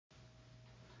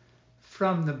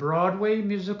From the Broadway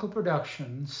musical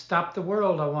production Stop the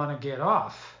World, I Want to Get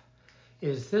Off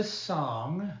is this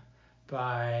song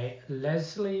by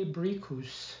Leslie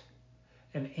Bricusse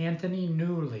and Anthony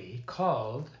Newley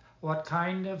called What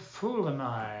Kind of Fool Am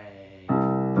I?